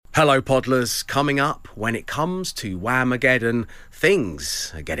Hello, Podlers. Coming up, when it comes to Whamageddon,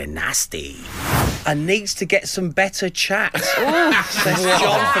 things are getting nasty. And needs to get some better chat. Says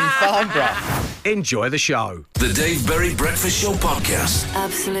John from Farnborough. Enjoy the show. The Dave Berry Breakfast Show Podcast.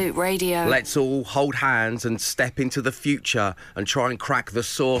 Absolute Radio. Let's all hold hands and step into the future and try and crack the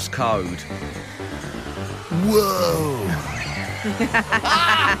source code. Whoa.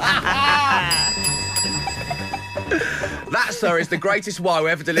 That, sir, is the greatest wow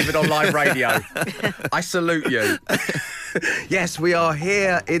ever delivered on live radio. I salute you. Yes, we are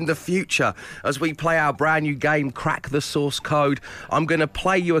here in the future as we play our brand new game, Crack the Source Code. I'm going to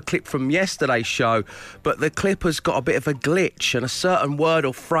play you a clip from yesterday's show, but the clip has got a bit of a glitch and a certain word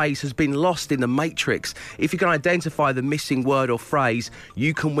or phrase has been lost in the matrix. If you can identify the missing word or phrase,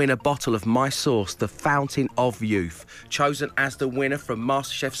 you can win a bottle of my sauce, the Fountain of Youth, chosen as the winner from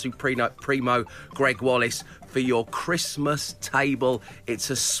MasterChef Supremo Greg Wallace for your Christmas table. It's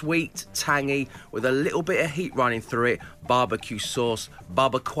a sweet, tangy, with a little bit of heat running through it, barbecue sauce,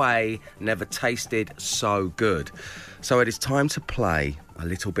 barbecue, never tasted so good. So it is time to play a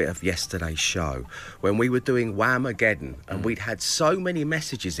little bit of yesterday's show when we were doing Whamageddon and we'd had so many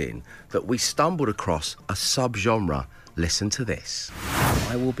messages in that we stumbled across a subgenre. Listen to this.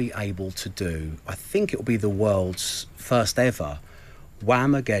 I will be able to do, I think it will be the world's first ever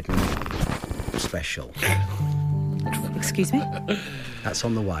Whamageddon special. Excuse me? That's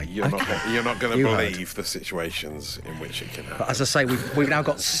on the way. You're not going to You believe the situations in which it can happen. But as I say, we've now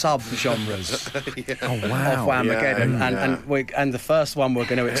got sub-genres Oh, wow. of Whamageddon. And the first one we're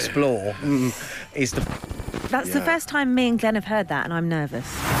going to explore is the... That's the first time me and Glenn have heard that, and I'm nervous.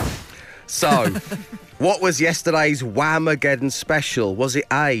 So, what was yesterday's Whamageddon special? Was it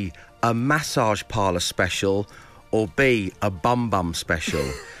A, a massage parlour special, or B, a bum special?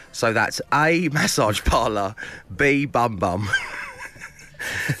 So that's A, massage parlour, B, bum.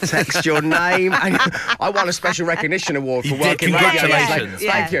 Text your name. And I won a special recognition award for working radio. Congratulations.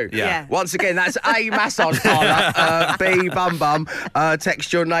 Thank you. Yeah. Once again, that's A, massage parlour, B, bum.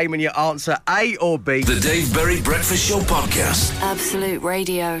 Text your name and your answer, A or B. The Dave Berry Breakfast Show Podcast. Absolute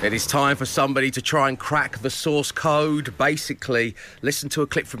Radio. It is time for somebody to try and crack the source code. Basically, listen to a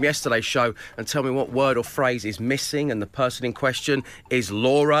clip from yesterday's show and tell me what word or phrase is missing. And the person in question is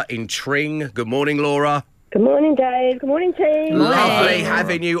Laura in Tring. Good morning, Laura. Good morning, Dave. Good morning, team. Lovely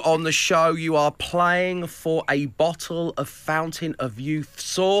having you on the show. You are playing for a bottle of Fountain of Youth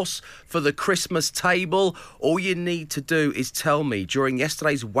sauce for the Christmas table. All you need to do is tell me, during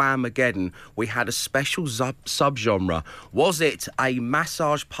yesterday's Whamageddon, we had a special subgenre. Was it a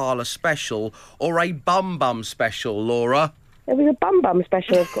massage parlour special or a bum special, Laura? It was a bum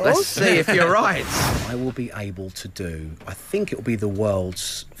special, of course. Let's see if you're right. I will be able to do, I think it will be the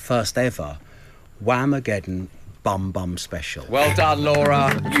world's first ever Whamageddon bum special. Well done,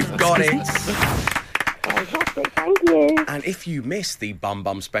 Laura. You've got it. Fantastic, thank you. And if you missed the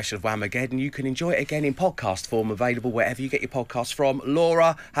bum special of Whamageddon, you can enjoy it again in podcast form, available wherever you get your podcasts from.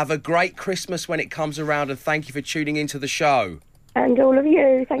 Laura, have a great Christmas when it comes around, and thank you for tuning into the show. And all of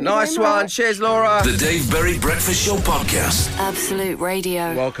you. Thank you Nice very one. much. Cheers, Laura. The Dave Berry Breakfast Show Podcast. Absolute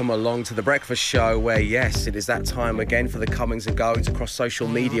Radio. Welcome along to the Breakfast Show where, yes, it is that time again for the comings and goings across social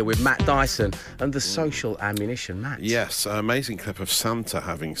media with Matt Dyson and the social ammunition. Matt. Yes, an amazing clip of Santa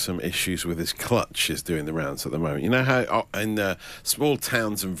having some issues with his clutch is doing the rounds at the moment. You know how in small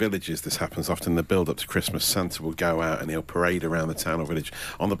towns and villages this happens often in the build-up to Christmas. Santa will go out and he'll parade around the town or village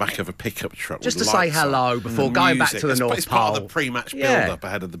on the back of a pickup truck Just with to say lights hello on before and going back music. to the North It's part Pole. of the pre-match Yeah. build-up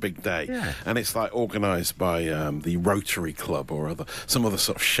ahead of the big day. Yeah. And it's like organised by the Rotary Club or some other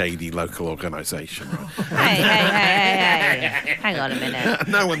sort of shady local organisation. Right? Hey. Hang on a minute.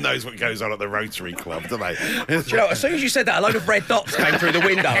 No one knows what goes on at the Rotary Club, do they? Do you know, as soon as you said that, a load of red dots came through the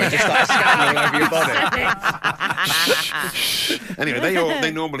window and just started scanning all over your body. Anyway,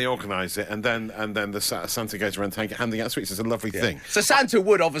 they normally organise it, and then the Santa goes around handing out sweets. It's a lovely thing. So Santa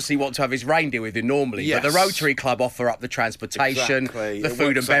would obviously want to have his reindeer with him normally, Yes. but the Rotary Club offer up the transportation, Exactly. the It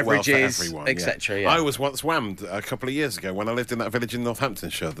food and works out well for beverages, everyone, etc. I was once whammed a couple of years ago when I lived in that village in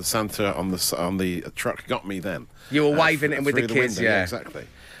Northamptonshire. The Santa on the truck got me then. You were waving at him with the through kids, window, yeah. exactly.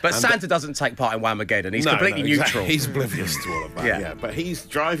 But And Santa doesn't take part in Whamageddon. He's completely neutral. He's oblivious to all of that, Yeah. yeah. But he's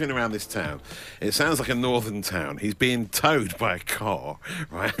driving around this town. It sounds like a northern town. He's being towed by a car,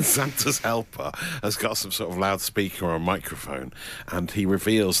 right? And Santa's helper has got some sort of loudspeaker or a microphone, and he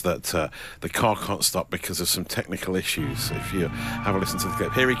reveals that the car can't stop because of some technical issues. If you have a listen to the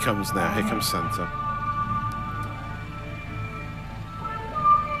clip. Here he comes now. Here comes Santa.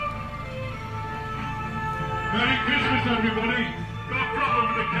 Merry Christmas, everybody. Got a problem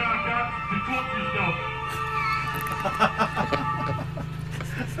with the car, cat. He fucked his dog.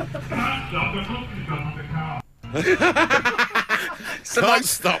 Can't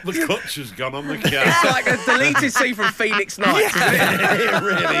stop, the clutcher's gone on the car. It's like a deleted scene from Phoenix Nights, isn't it? It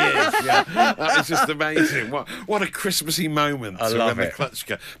really is, yeah. That is just amazing. What a Christmassy moment. I love when it. The clutch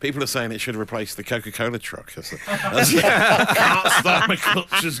car. People are saying it should replace the Coca-Cola truck. Can't stop, my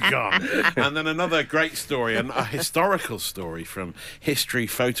clutch is gone. And then another great story, and a historical story from History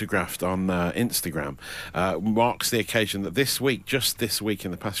Photographed on Instagram, marks the occasion that just this week,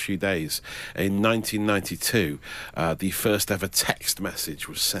 in the past few days, in 1992, the first ever text message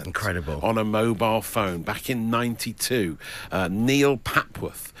was sent. Incredible. On a mobile phone. Back in 92, Neil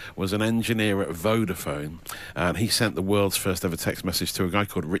Papworth was an engineer at Vodafone, and he sent the world's first ever text message to a guy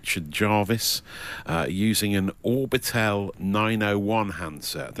called Richard Jarvis using an Orbitel 901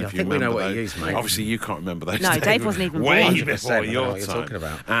 handset. Yeah, I think we know what he used, mate. Obviously, you can't remember those No, days. Dave wasn't even Way born. before 100%, I know your what you're time. talking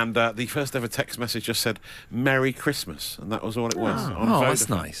about. And the first ever text message just said, Merry Christmas, and that was all it was. On Oh, that's Vodafone.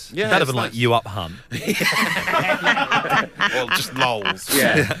 nice. Yeah, Better it's than like nice. you up, hun. Or just lols.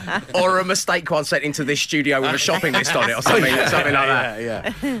 Yeah. Or a mistake one sent into this studio with a shopping list on it or something, something like that.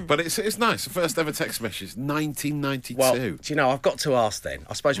 Yeah. But it's nice. The first ever text message, 1992. Well, do you know, I've got to ask then.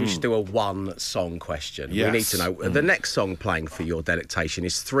 I suppose we should do a one-song question. Yes. We need to know. The next song playing for your delectation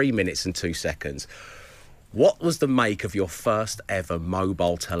is 3 minutes and 2 seconds. What was the make of your first ever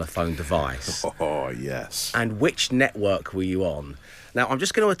mobile telephone device? Oh, yes. And which network were you on? Now, I'm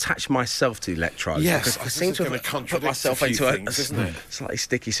just going to attach myself to the electrodes. Yes, because I this seem is to gonna have put contradict myself a few into things, a isn't it? slightly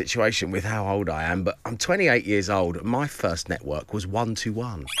sticky situation with how old I am. But I'm 28 years old. And my first network was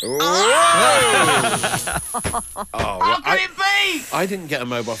 121. I didn't get a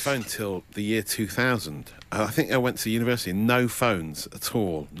mobile phone till the year 2000. I think I went to university, no phones at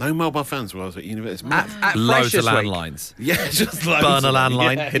all. No mobile phones while I was at university. At Loads of Freshers Week, landlines. Yeah, just loads Burn a of them.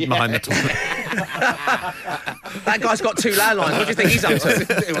 landline, Yeah, hidden behind the toilet. that guy's got 2 landlines. What do you think he's up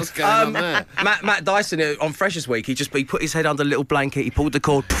to? What's going on there? Matt Dyson on Freshers Week, he put his head under a little blanket, he pulled the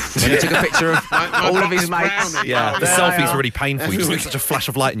cord, and he took a picture of all of his mates. Brownie. Yeah, the there selfie's they are. really painful. You just get such a flash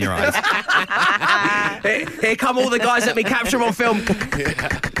of light in your eyes. Here come all the guys that me capture them on film. But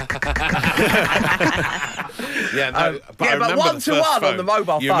I remember one the to first one on phone. the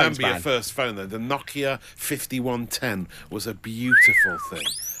mobile You phones, remember your man. first phone, though. The Nokia 5110 was a beautiful thing.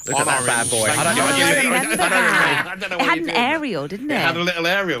 Look at that bad boy. I don't know what I you think. remember that. I don't know It what had you an did. aerial, didn't it? It had a little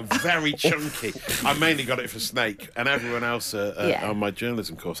aerial, very chunky. I mainly got it for Snake, and everyone else Yeah. on my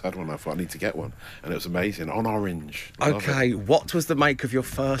journalism course had one. I thought I need to get one, and it was amazing on orange. Love Okay, it. what was the make of your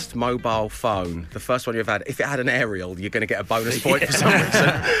first mobile phone? The first one you've had. If it had an aerial, you're going to get a bonus point for some reason.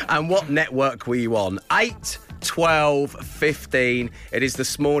 And what network were you on? 8, 12, 15. It is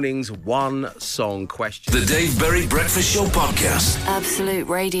this morning's one song question. The Dave Berry Breakfast Show Podcast. Absolute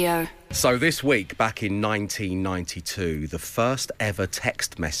Radio. So this week, back in 1992, the first ever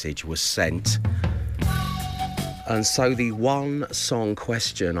text message was sent. And so the one song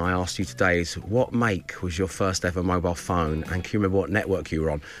question I asked you today is, what make was your first ever mobile phone? And can you remember what network you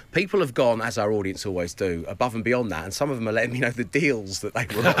were on? People have gone, as our audience always do, above and beyond that. And some of them are letting me know the deals that they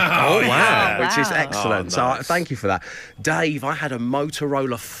were on. Oh, wow. Which is Wow. excellent. Oh, So nice. thank you for that. Dave, I had a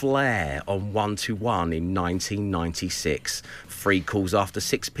Motorola Flare on 121 in 1996. 3 calls after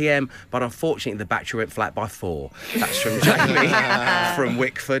 6 p.m, but unfortunately the battery went flat by 4. That's from Jamie from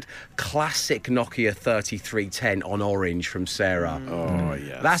Wickford. Classic Nokia 3310 on orange from Sarah. Oh,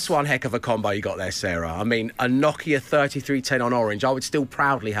 yes. That's one heck of a combo you got there, Sarah. I mean, a Nokia 3310 on orange. I would still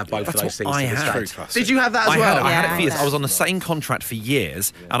proudly have both of That's those what things I to this had. day. True classic. Did you have that as I well? had it Yeah, for years. I I was on the same contract for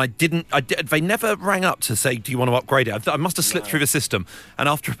years, and they never rang up to say, do you want to upgrade it? I must have slipped through the system, and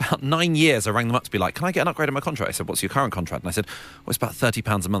after about 9 years, I rang them up to be like, can I get an upgrade on my contract? I said, what's your current contract? And I said, well, it's about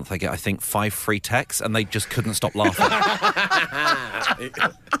 £30 a month. I get, I think, 5 free texts, and they just couldn't stop laughing.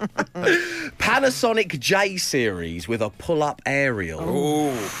 Panasonic J series with a pull-up aerial.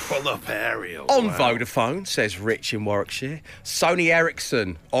 Oh, pull up aerial. On Wow. Vodafone, says Rich in Warwickshire. Sony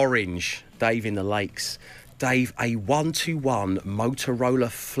Ericsson, orange. Dave in the Lakes. Dave, a 121 Motorola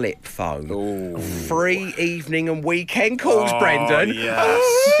flip phone. Free evening and weekend calls, Brendan.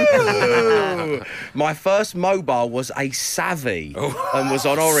 Yes. Ooh. My first mobile was a Savvy and was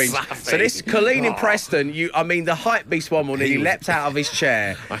on orange. So this Colleen in Preston, the hype beast one morning, he leapt out of his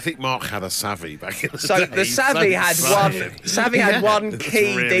chair. I think Mark had a Savvy back in the So day. the Savvy had one It's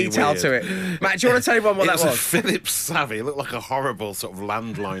key really detail weird. to it. Matt, do you want to tell everyone what It that was a was? Philips Savvy. It looked like a horrible sort of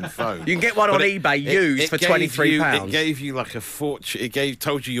landline phone. You can get one But on eBay used for gave £23. It gave you like a fortune.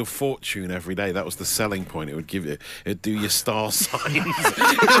 Told you your fortune every day. That was the selling point. It would give you. It'd do your star signs. It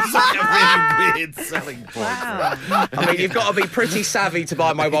was like a really weird selling point. Wow. I mean, you've got to be pretty savvy to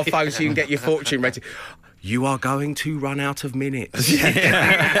buy a mobile phone so you can get your fortune ready. You are going to run out of minutes.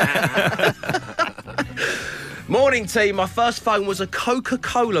 Morning, team. My first phone was a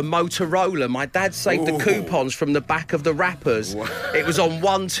Coca-Cola Motorola. My dad saved the coupons from the back of the wrappers. Wow. It was on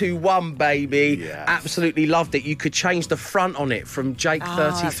 121, baby. Yes. Absolutely loved it. You could change the front on it from Jake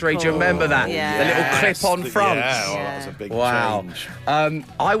 33. Do you cool. remember that? Yeah. The little clip-on front. Yeah, well, that was a big Wow. change.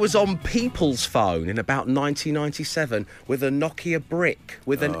 I was on People's Phone in about 1997 with a Nokia brick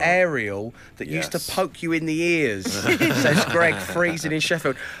with an aerial that used Yes. to poke you in the ears, says Greg, freezing in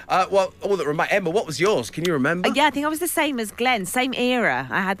Sheffield. Emma, what was yours? Can you remember? Yeah, I think I was the same as Glenn, same era.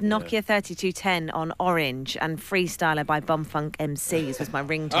 I had Nokia 3210 on orange, and Freestyler by Bumfunk MCs was my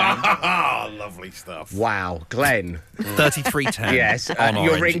ringtone. Lovely stuff. Wow, Glenn. 3310. Yes, on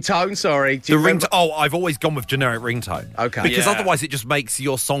your orange. ringtone, sorry. Do The you remember- ringtone. Oh, I've always gone with generic ringtone. Okay. Because Yeah. otherwise it just makes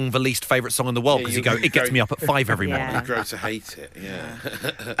your song the least favourite song in the world because you you go, go- it gets me up at 5 every Yeah. morning. You grow to hate it, yeah.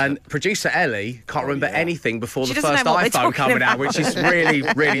 And producer Ellie can't remember anything before She the doesn't first know what we're iPhone talking coming out, about. which is really,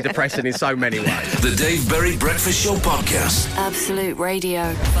 really depressing in so many ways. The Dave Berry Breakfast Show Podcast. Absolute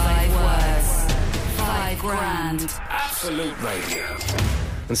Radio. 5 words. 5 grand. Absolute Radio.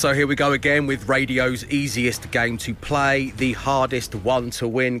 And so here we go again with radio's easiest game to play, the hardest one to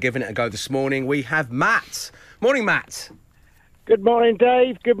win. Giving it a go this morning, we have Matt. Morning, Matt. Good morning,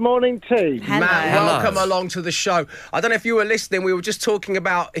 Dave. Good morning, team. Hello. Matt, Hello. welcome along to the show. I don't know if you were listening, we were just talking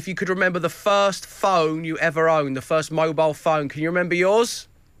about if you could remember the first phone you ever owned, the first mobile phone. Can you remember yours?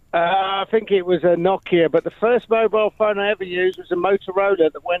 I think it was a Nokia, but the first mobile phone I ever used was a Motorola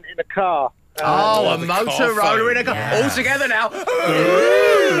that went in a car. A the car Motorola phone. in a car. Yeah. All together now.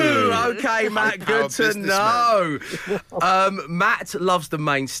 Ooh, okay, Matt, good High-powered to know. Matt loves the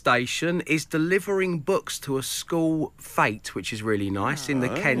main station, is delivering books to a school fete, which is really nice, in the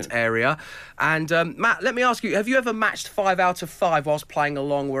Kent area. And Matt, let me ask you, have you ever matched 5 out of 5 whilst playing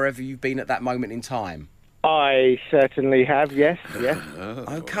along wherever you've been at that moment in time? I certainly have, yes.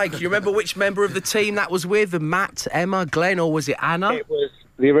 Okay, can you remember which member of the team that was with? Matt, Emma, Glenn, or was it Anna? It was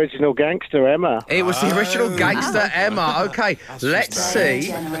the original gangster, Emma. It was the original gangster, Emma. Okay, let's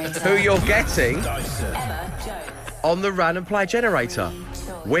see who you're getting on the random play generator.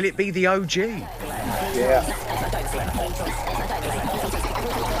 Will it be the OG? Yeah.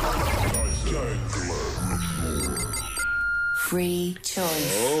 Free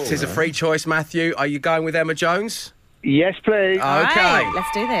choice. It is a free choice, Matthew. Are you going with Emma Jones? Yes, please. All Okay. right,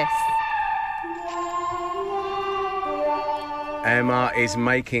 let's do this. Emma is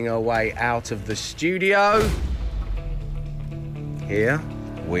making her way out of the studio. Here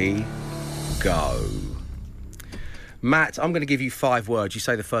we go. Matt, I'm going to give you 5 words. You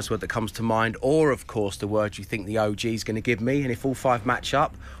say the first word that comes to mind, or, of course, the word you think the OG is going to give me. And if all 5 match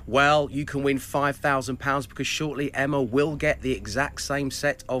up, well, you can win £5,000 because shortly Emma will get the exact same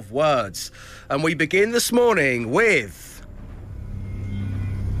set of words. And we begin this morning with...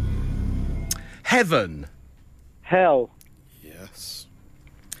 Heaven. Hell. Yes.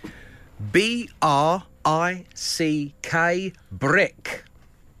 B-R-I-C-K, brick.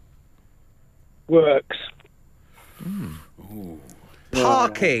 Works.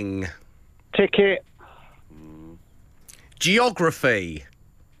 Parking. Ticket. Geography.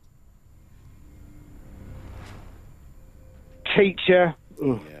 Teacher.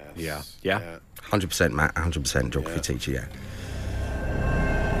 Yes. Yeah. 100%, Matt. 100% geography teacher, yeah.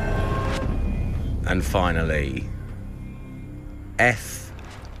 And finally,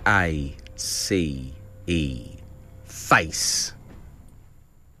 F-A-C-E, face.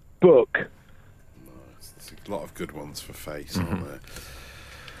 Book. There's a lot of good ones for face, aren't there?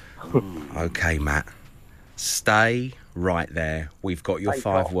 Okay, Matt. Stay right there. We've got your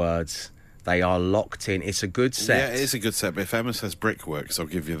 5 words. They are locked in. It's a good set. Yeah, it is a good set, but if Emma says brickworks, I'll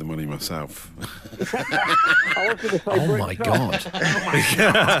give you the money myself. I was going to say Oh my God.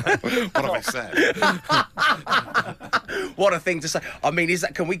 What have I said? What a thing to say. I mean,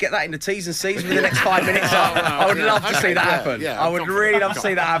 can we get that in the T's and C's within the next 5 minutes? I would love to see that happen. yeah, I I'm would confident, really I'm love to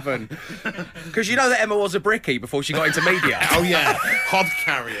see that happen. Because you know that Emma was a brickie before she got into media. Oh, yeah. Hod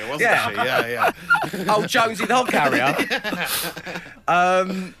carrier, wasn't Yeah. she? Yeah. Oh, Jonesy the hog carrier.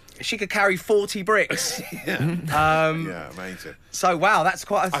 She could carry 40 bricks. Yeah, amazing. So, wow, that's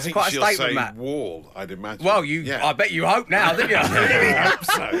quite I a think quite a she'll statement, say Matt. wall, I'd imagine. Well, yeah. I bet you hope now, didn't you? I hope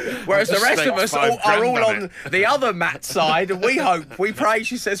so. Whereas the rest of us Staked are all £5,000 on the other Matt side, and we hope, we pray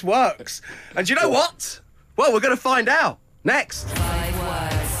she says works. And do you know what? Well, we're going to find out next. 5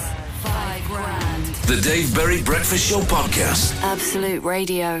 words. 5 grand. The Dave Berry Breakfast Show Podcast. Absolute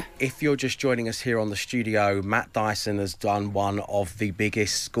Radio. If you're just joining us here on the studio, Matt Dyson has done one of the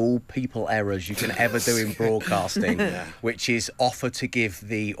biggest school people errors you can ever do in broadcasting, which is offer to give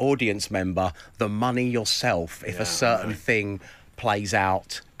the audience member the money yourself if a certain thing plays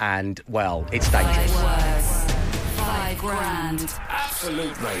out, and, well, it's dangerous. 5 words, 5 grand.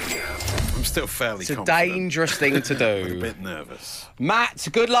 Absolute Radio. I'm still fairly It's a confident. dangerous thing to A do. bit nervous. Matt,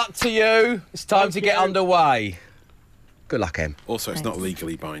 good luck to you. It's time to get underway. Good luck, Em. Also, it's not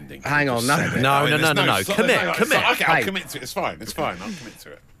legally binding. Hang on, Just no. said it. No, I mean, no, there's no, no. it's not- Commit, it's commit. not- Okay, Hey. I'll commit to it. It's fine. I'll commit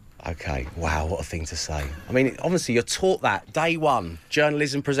to it. Okay, wow, what a thing to say. I mean, obviously, you're taught that day one,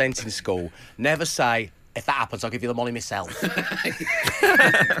 journalism presenting school. Never say, if that happens, I'll give you the money myself.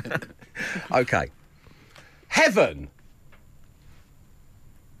 Okay. Heaven.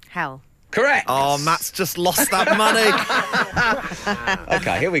 Hell. Correct. Oh, Matt's just lost that money.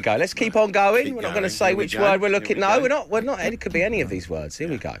 Okay, here we go. Let's keep on going. Keep We're not going. going to say Here we which go. word we're Here looking. we No, go. we're not. It could be any of these words. Here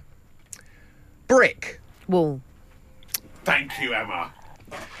we go. Brick. Wall. Thank you, Emma.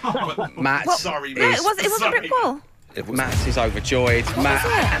 Matt. Sorry, No, miss. it wasn't a Sorry. brick wall. Matt is overjoyed. Matt.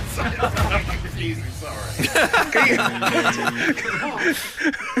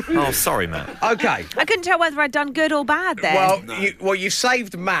 Oh, sorry, Matt. Okay. I couldn't tell whether I'd done good or bad there. Well, you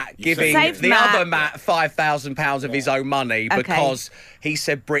saved Matt giving saved the Matt. other Matt £5,000 of his own money because he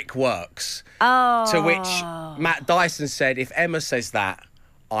said brick works. Oh. To which Matt Dyson said, if Emma says that,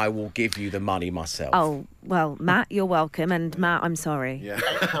 I will give you the money myself. Oh, well, Matt, you're welcome. And Matt, I'm sorry. Yeah.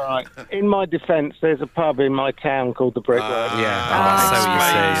 All right. In my defence, there's a pub in my town called the Brickwork. Yeah. So you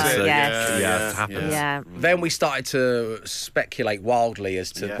see. So, yes. yeah, it happens. Yeah. Then we started to speculate wildly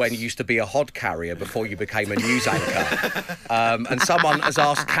as to Yes. when you used to be a hod carrier before you became a news anchor. And someone has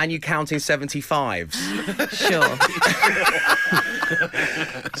asked, can you count in 75s? Sure.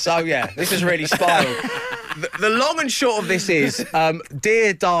 So, yeah, this has really spiralled. The long and short of this is,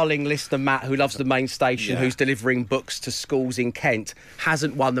 dear darling listener Matt, who loves the main station, who's delivering books to schools in Kent,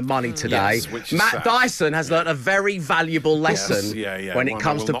 hasn't won the money today. Yes, which is Matt sad. Dyson has learnt a very valuable lesson when it one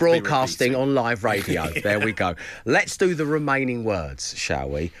comes I to will not be broadcasting repeating. on live radio. There we go. Let's do the remaining words, shall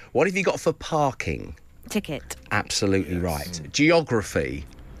we? What have you got for parking? Ticket. Absolutely right. Geography.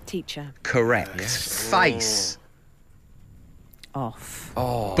 Teacher. Correct. Face. Off.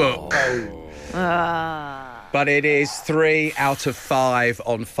 Book. But it is 3 out of 5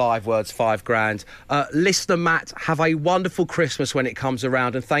 on 5 words, 5 grand. Listener Matt, have a wonderful Christmas when it comes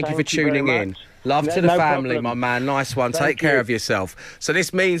around, and thank you for Thank you very tuning in. much. Love to the No family, problem. my man. Nice one. Thank Take care you. of yourself. So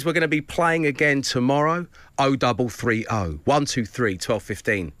this means we're going to be playing again tomorrow. 0330 123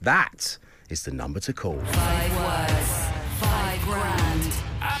 1215. That is the number to call. 5 words, 5 grand.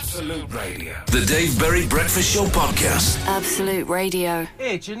 Absolute Radio. The Dave Berry Breakfast Show Podcast. Absolute Radio.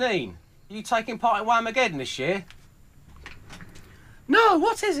 Here, Janine, are you taking part in Whamageddon this year? No,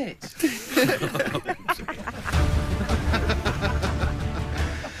 what is it?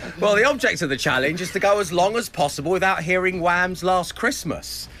 Well, the object of the challenge is to go as long as possible without hearing Wham's Last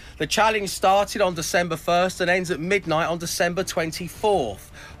Christmas. The challenge started on December 1st and ends at midnight on December 24th.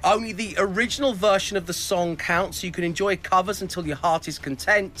 Only the original version of the song counts. You can enjoy covers until your heart is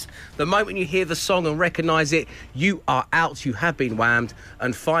content. The moment you hear the song and recognise it, you are out. You have been whammed.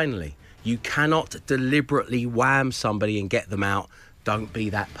 And finally, you cannot deliberately wham somebody and get them out. Don't be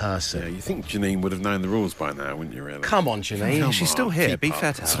that person. Yeah, you think Janine would have known the rules by now, wouldn't you, really? Come on, Janine. Yeah, she's still here. Keep Be up.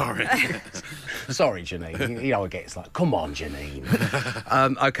 fair to her. Sorry. Sorry, Janine. You know, it gets like, come on, Janine.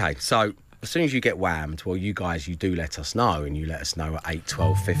 Okay, so as soon as you get whammed, well, you guys, you do let us know, and you let us know at 8,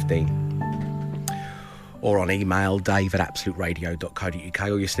 12, 15. Or on email, dave@absoluteradio.co.uk,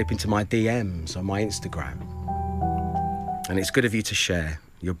 or you slip into my DMs on my Instagram. And it's good of you to share.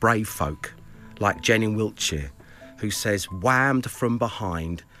 You're brave folk, like Jen in Wiltshire, who says, whammed from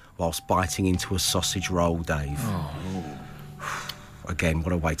behind whilst biting into a sausage roll, Dave. Again,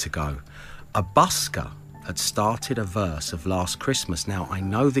 what a way to go. A busker had started a verse of Last Christmas. Now, I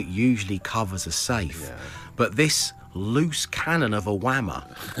know that usually covers are safe, but this loose cannon of a whammer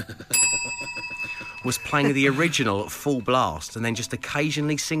was playing the original at full blast and then just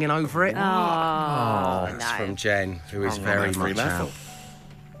occasionally singing over it. That's from Jen, who is very every much level. out.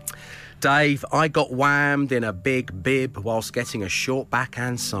 Dave, I got whammed in a big bib whilst getting a short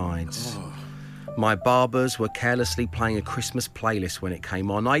backhand sides. My barbers were carelessly playing a Christmas playlist when it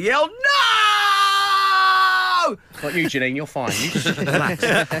came on. I yelled, no! Not you, Janine, you're fine. You just relax.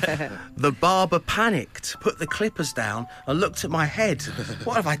 The barber panicked, put the clippers down and looked at my head.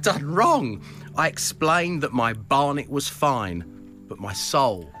 What have I done wrong? I explained that my barnet was fine, but my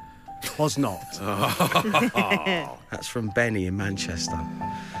soul was not. That's from Benny in Manchester.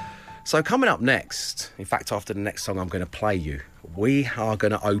 So coming up next, in fact, after the next song I'm going to play you, we are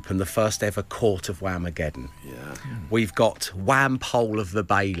going to open the first ever court of Whamageddon. Yeah. We've got Wham Pole of the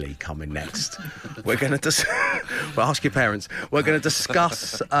Bailey coming next. We're going to well, ask your parents. We're going to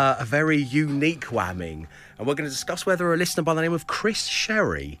discuss a very unique whamming, and we're going to discuss whether a listener by the name of Chris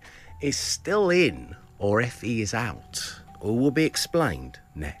Sherry is still in or if he is out. All will be explained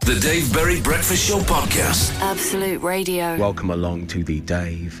next. The Dave Berry Breakfast Show Podcast. Absolute Radio. Welcome along to the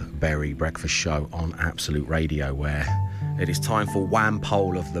Dave Berry Breakfast Show on Absolute Radio, where it is time for Wham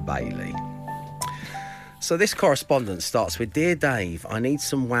Pole of the Bailey. So this correspondence starts with, Dear Dave, I need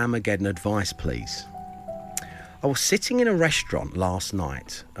some Whamageddon advice, please. I was sitting in a restaurant last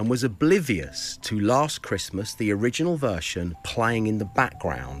night and was oblivious to Last Christmas, the original version, playing in the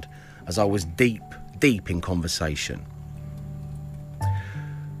background as I was deep in conversation.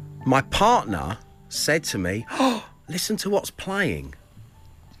 My partner said to me, "Oh, listen to what's playing."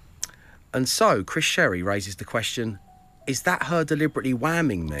 And so Chris Sherry raises the question, is that her deliberately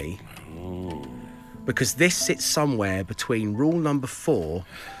whamming me? Because this sits somewhere between rule number 4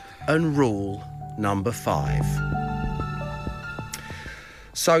 and rule number 5.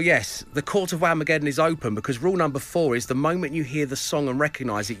 So yes, the court of Whamageddon is open because rule number 4 is the moment you hear the song and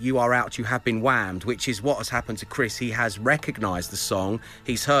recognise it, you are out, you have been whammed, which is what has happened to Chris. He has recognised the song,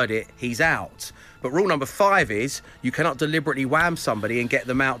 he's heard it, he's out. But rule number 5 is you cannot deliberately wham somebody and get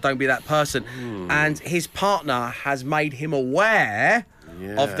them out, don't be that person. And his partner has made him aware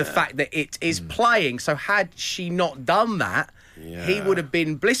of the fact that it is playing. So had she not done that, he would have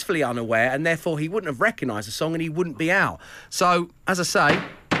been blissfully unaware and therefore he wouldn't have recognised the song and he wouldn't be out. So, as I say,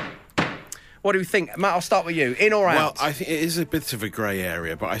 what do you think? Matt, I'll start with you. In or out? Well, I think it is a bit of a grey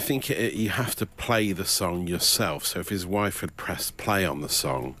area, but I think you have to play the song yourself. So if his wife had pressed play on the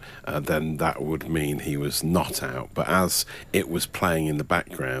song, then that would mean he was not out. But as it was playing in the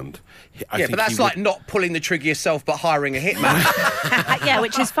background... I think but that's like not pulling the trigger yourself but hiring a hitman. Yeah,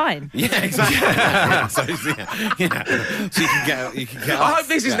 which is fine. Yeah, exactly. So you can get I hope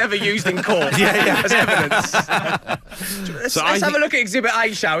this is never used in court as evidence. Let's have a look at Exhibit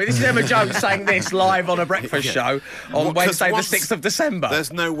A, shall we? This is Emma Jones saying this live on a breakfast show on Wednesday the 6th of December.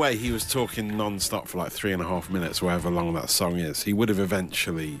 There's no way he was talking non-stop for like 3.5 minutes, however long that song is. He would have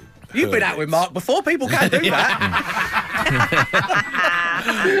eventually... You've been out with Mark before. People can't do that.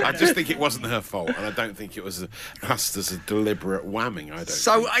 I just think it wasn't her fault, and I don't think it was classed as a deliberate whamming.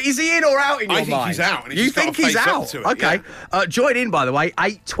 So is he in or out in your mind? I think he's out. And you think he's out? Okay. Yeah. Join in, by the way,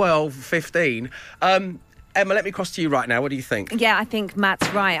 8, 12, 15. Emma, let me cross to you right now. What do you think? Yeah, I think Matt's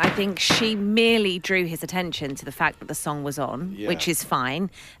right. I think she merely drew his attention to the fact that the song was on, which is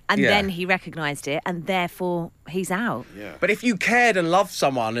fine. And then he recognised it, and therefore he's out. Yeah. But if you cared and loved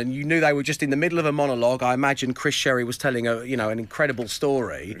someone and you knew they were just in the middle of a monologue, I imagine Chris Sherry was telling an incredible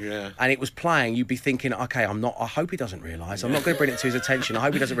story, and it was playing, you'd be thinking, okay, I hope he doesn't realise. I'm not going to bring it to his attention. I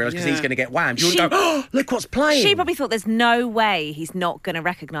hope he doesn't realise because he's going to get whammed. You would go, oh, look what's playing. She probably thought there's no way he's not going to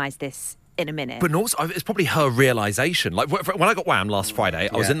recognise this in a minute. But also, it's probably her realisation. Like, when I got whammed last Friday,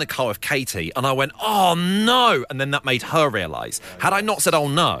 I was in the car with Katie, and I went, oh, no! And then that made her realise. Had I not said, oh,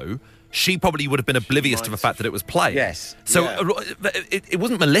 no, she probably would have been oblivious to the fact that it was playing. Yes. So it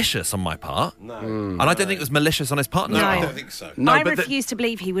wasn't malicious on my part. No. And I don't think it was malicious on his partner. No, I don't think so. No, I refuse to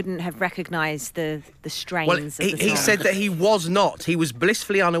believe he wouldn't have recognised the strains of the song. He said that he was not. He was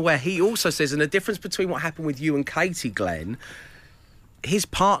blissfully unaware. He also says, and the difference between what happened with you and Katie, Glenn... His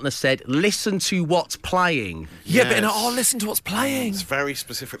partner said, listen to what's playing. Yeah, but listen to what's playing. It's very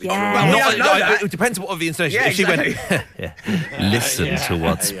specifically Yeah. true. Well, we don't know that. It depends what the intonation. Yeah, if she exactly. went, listen to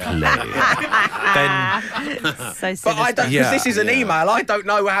what's playing, then... So But I don't, because this is an email, I don't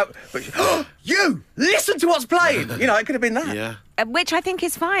know how... But, you, listen to what's playing. It could have been that. Yeah. Which I think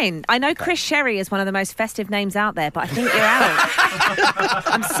is fine. I know Chris Sherry is one of the most festive names out there, but I think you're out.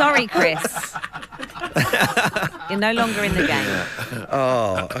 I'm sorry, Chris. You're no longer in the game.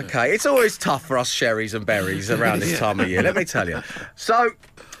 Oh, okay. It's always tough for us Sherrys and Berries around this time of year, let me tell you. So,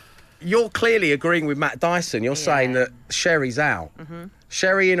 you're clearly agreeing with Matt Dyson. You're saying that Sherry's out. Mm-hmm.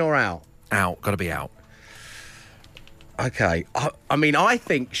 Sherry in or out? Out. Got to be out. Okay. I mean, I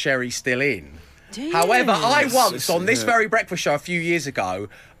think Sherry's still in. Do you? However, I once, on this very breakfast show a few years ago,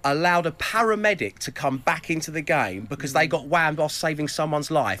 allowed a paramedic to come back into the game because they got whammed while saving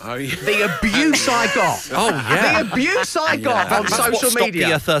someone's life. Oh, yeah. The abuse I got. Oh, yeah. The abuse I got on That's social what stopped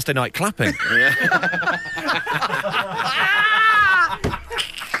media. the Thursday night clapping.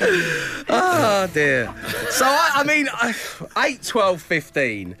 Oh, dear. So, I mean, 8, 12,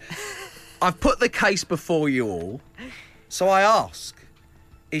 15. I've put the case before you all. So I ask,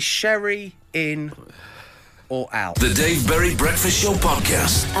 is Sherry in or out? The Dave Berry Breakfast Show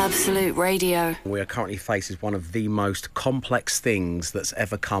Podcast. Absolute Radio. We are currently faced with one of the most complex things that's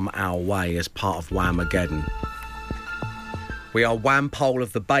ever come our way as part of Whamageddon. We are Wham Pole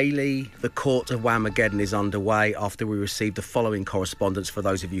of the Bailey. The court of Whamageddon is underway after we received the following correspondence for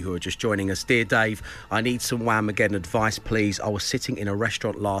those of you who are just joining us. Dear Dave, I need some Whamageddon advice, please. I was sitting in a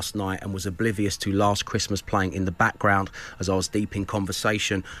restaurant last night and was oblivious to Last Christmas playing in the background as I was deep in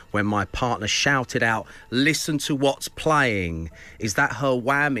conversation when my partner shouted out, "Listen to what's playing." Is that her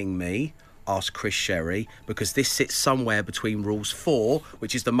whamming me? Asked Chris Sherry, because this sits somewhere between rules 4,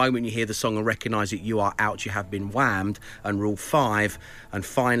 which is the moment you hear the song and recognise that you are out, you have been whammed, and rule 5, and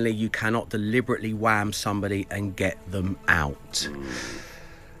finally you cannot deliberately wham somebody and get them out.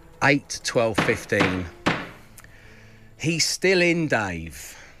 8, 12, 15. He's still in,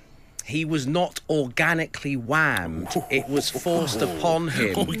 Dave. He was not organically whammed. It was forced upon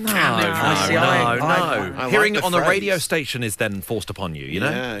him. No. Hearing it on the radio station is then forced upon you, you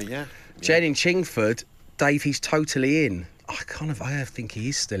know? Yeah. Jen in Chingford, Dave, he's totally in. I think he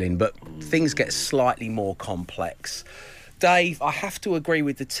is still in, but things get slightly more complex. Dave, I have to agree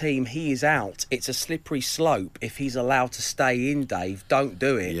with the team. He is out. It's a slippery slope. If he's allowed to stay in, Dave, don't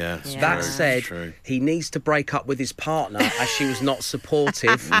do it. That said, he needs to break up with his partner as she was not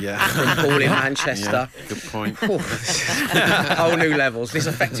supportive from Paul in Manchester. Yeah, good point. Whole new levels. This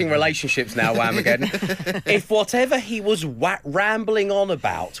affecting relationships now, Whamageddon. If whatever he was rambling on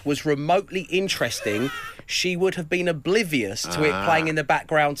about was remotely interesting, she would have been oblivious to it playing in the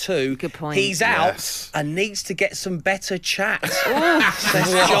background too. Good point. He's out and needs to get some better chat.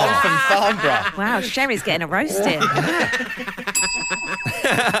 Says John from Farnborough. Wow, Sherry's getting a roast in.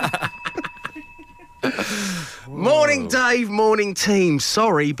 Morning, Dave. Morning, team.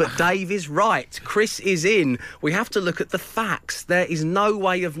 Sorry, but Dave is right. Chris is in. We have to look at the facts. There is no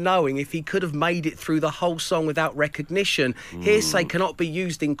way of knowing if he could have made it through the whole song without recognition. Hearsay cannot be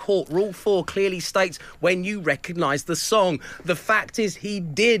used in court. Rule 4 clearly states when you recognise the song. The fact is he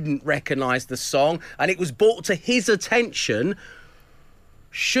didn't recognise the song, and it was brought to his attention.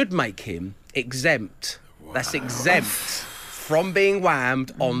 Should make him exempt. That's exempt from being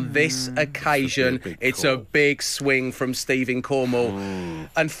whammed on this occasion. It's a big swing from Steve in Cornwall.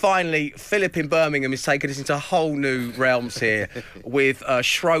 And finally, Philip in Birmingham is taking us into whole new realms here with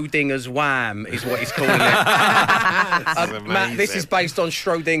Schrodinger's Wham is what he's calling it. Matt, this is based on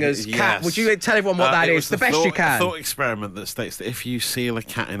Schrodinger's cat. Would you tell everyone what that is? The best you can. A thought experiment that states that if you seal a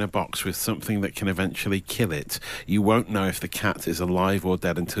cat in a box with something that can eventually kill it, you won't know if the cat is alive or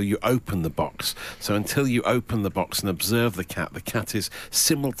dead until you open the box. So until you open the box and observe the cat is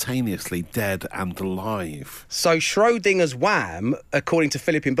simultaneously dead and alive. So Schrodinger's Wham, according to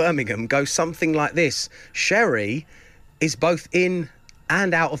Philip in Birmingham, goes something like this. Sherry is both in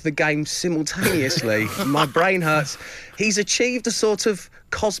and out of the game simultaneously. My brain hurts. He's achieved a sort of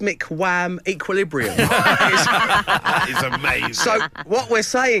cosmic wham equilibrium. That is amazing. So what we're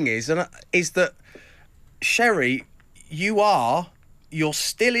saying is that, Sherry, you're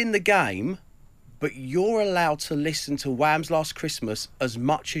still in the game, but you're allowed to listen to Wham's Last Christmas as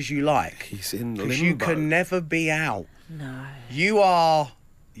much as you like. He's in limbo. Because you can never be out. No.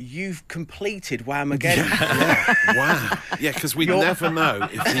 You've completed Whamageddon. Wow. Yeah, because we'd never know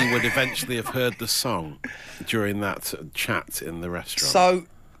if he would eventually have heard the song during that chat in the restaurant. So,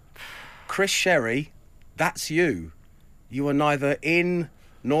 Chris Sherry, that's you. You are neither in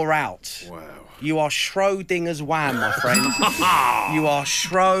nor out. Wow. You are Schrodinger's Wham, my friend. You are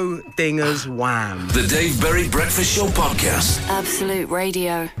Schrodinger's Wham. The Dave Berry Breakfast Show Podcast. Absolute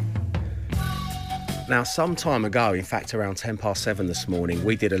Radio. Now, some time ago, in fact, around 7:10 this morning,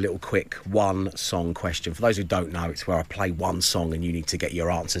 we did a little quick one-song question. For those who don't know, it's where I play one song and you need to get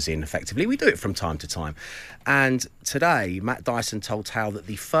your answers in effectively. We do it from time to time. And today, Matt Dyson told Tal that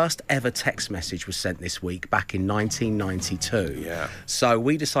the first ever text message was sent this week back in 1992. Yeah. So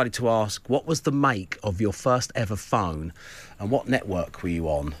we decided to ask, what was the make of your first ever phone and what network were you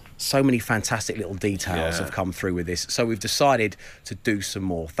on? So many fantastic little details have come through with this. So we've decided to do some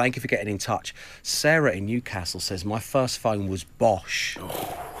more. Thank you for getting in touch. Sarah in Newcastle says, my first phone was Bosch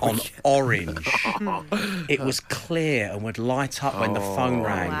on Orange. It was clear and would light up when the phone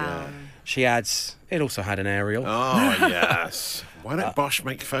rang. Wow. She adds, it also had an aerial. Oh, yes. Why don't Bosch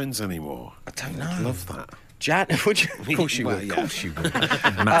make phones anymore? I don't know. I'd love that. Would you? Of course you would. Of course you would.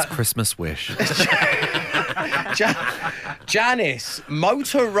 Matt's Christmas wish. Janice,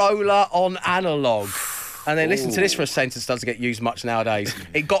 Motorola on analog. And then listen to this for a sentence that doesn't get used much nowadays.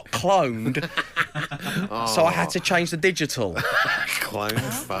 It got cloned, so I had to change the digital. Cloned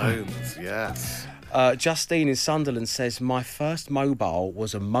phones, yes. Justine in Sunderland says, my first mobile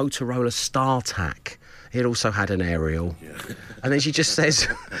was a Motorola StarTAC. It also had an aerial. And then she just says,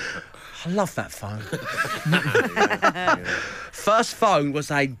 I love that phone. First phone was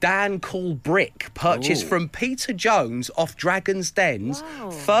a Dan Cool brick purchased from Peter Jones off Dragon's Den's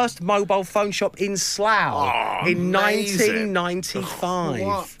first mobile phone shop in Slough in 1995.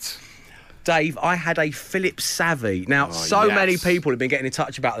 What? Dave, I had a Philips Savvy. Now, many people have been getting in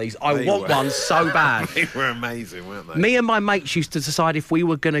touch about these. I want one so bad. They were amazing, weren't they? Me and my mates used to decide if we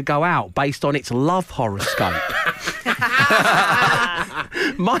were going to go out based on its love horoscope.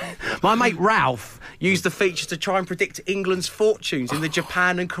 my mate Ralph used the feature to try and predict England's fortunes in the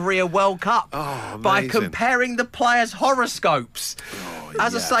Japan and Korea World Cup by comparing the players' horoscopes.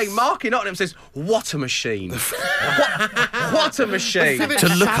 As I say, Mark in Nottingham says, what a machine. what a machine.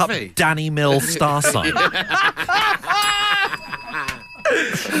 To look up Danny Mills' star sign.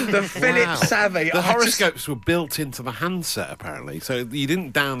 The Philips Savvy. The horoscopes were built into the handset, apparently, so you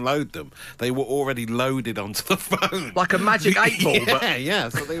didn't download them. They were already loaded onto the phone. Like a magic 8-ball. Yeah,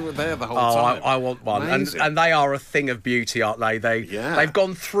 so they were there the whole time. I want one. And they are a thing of beauty, aren't they? They've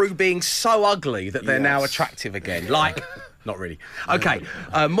gone through being so ugly that they're now attractive again. Like... Not really. OK,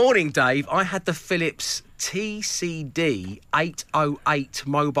 morning, Dave. I had the Philips TCD 808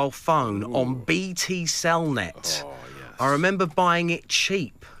 mobile phone on BT Cellnet. I remember buying it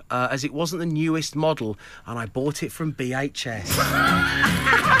cheap, as it wasn't the newest model, and I bought it from BHS.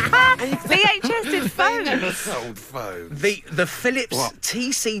 BHS did phones. They never sold phones. The Philips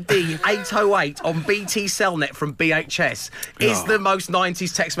TCD 808 on BT Cellnet from BHS is the most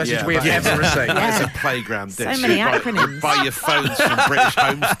 90s text message we have ever received. That's a playground dish. So many acronyms. Buy your phones from British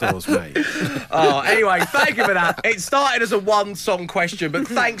home stores, mate. Anyway, thank you for that. It started as a one-song question, but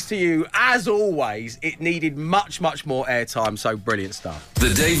thanks to you, as always, it needed much, much more airtime, so brilliant stuff.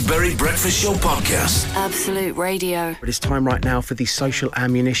 The Dave Berry Breakfast Show Podcast. Absolute Radio. But it's time right now for the social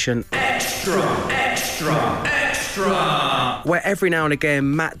ammunition Extra, extra, extra. where every now and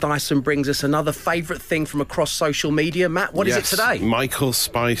again Matt Dyson brings us another favourite thing from across social media. Matt, what is it today? Michael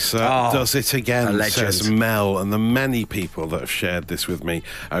Spicer does it again, a legend. says Mel, and the many people that have shared this with me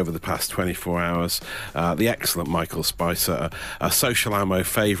over the past 24 hours. The excellent Michael Spicer, a social ammo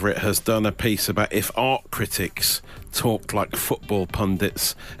favourite, has done a piece about if art critics talked like football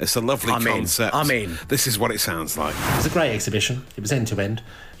pundits. It's a lovely concept. I'm in. This is what it sounds like. It was a great exhibition. It was end to end.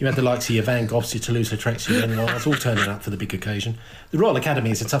 You had the likes of your Van Goghs, your Toulouse-Lautrec's, your Renoirs, all turning up for the big occasion. The Royal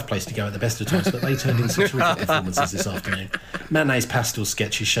Academy is a tough place to go at the best of times, but they turned in some terrific performances this afternoon. Manet's pastel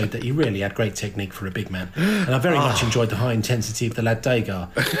sketches showed that he really had great technique for a big man. And I very much enjoyed the high intensity of the lad Degas.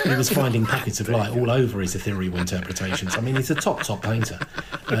 He was finding pockets of light all over his ethereal interpretations. I mean, he's a top painter.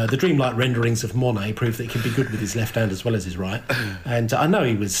 The dreamlike renderings of Monet prove that he can be good with his left hand as well as his right. And I know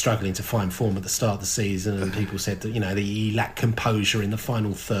he was struggling to find form at the start of the season, and people said that, that he lacked composure in the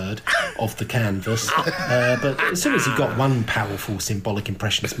final third of the canvas. But as soon as he got one powerful, symbolic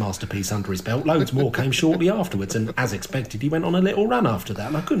impressionist masterpiece under his belt, loads more came shortly afterwards, and as expected, he went on a little run after that,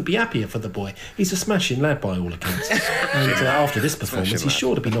 and I couldn't be happier for the boy. He's a smashing lad by all accounts. And after this performance, he's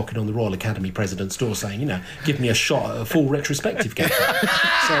sure to be knocking on the Royal Academy president's door saying, give me a shot at a full retrospective game.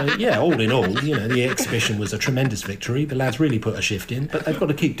 So, all in all, the exhibition was a tremendous victory. The lads really put a shift in, but they've got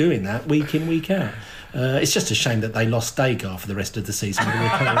to keep doing that week in, week out. It's just a shame that they lost Degas for the rest of the season with the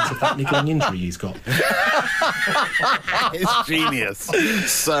recurrence of that niggling injury he's got. It's genius.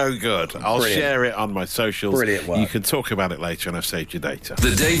 So good. I'll share it on my socials. Brilliant work. You can talk about it later, and I've saved your data.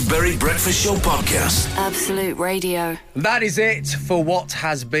 The Dave Berry Breakfast Show Podcast. Absolute Radio. That is it for what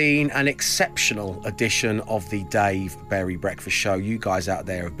has been an exceptional edition of the Dave Berry Breakfast Show. You guys out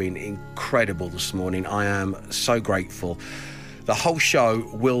there have been incredible this morning. I am so grateful. The whole show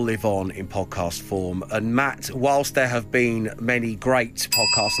will live on in podcast form. And Matt, whilst there have been many great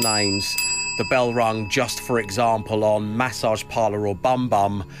podcast names, the bell rung just, for example, on Massage Parlour or Bum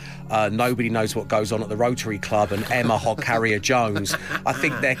Bum, Nobody Knows What Goes On at the Rotary Club, and Emma Hog Carrier Jones, I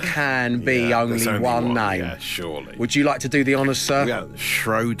think there can be only one name. Yeah, surely. Would you like to do the honours, sir? Yeah,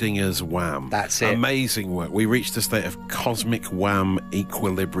 Schrodinger's Wham. That's it. Amazing work. We reached a state of cosmic Wham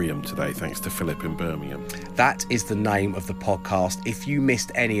equilibrium today, thanks to Philip in Birmingham. That is the name of the podcast. If you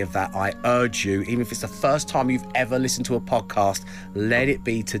missed any of that, I urge you, even if it's the first time you've ever listened to a podcast, let it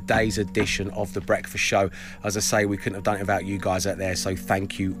be today's edition of The Breakfast Show. As I say, we couldn't have done it without you guys out there, so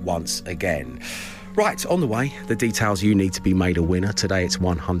thank you once again. Right, on the way, the details you need to be made a winner. Today it's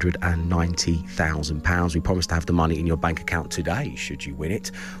 £190,000. We promise to have the money in your bank account today, should you win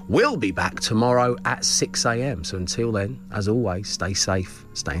it. We'll be back tomorrow at 6 a.m. So until then, as always, stay safe,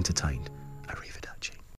 stay entertained.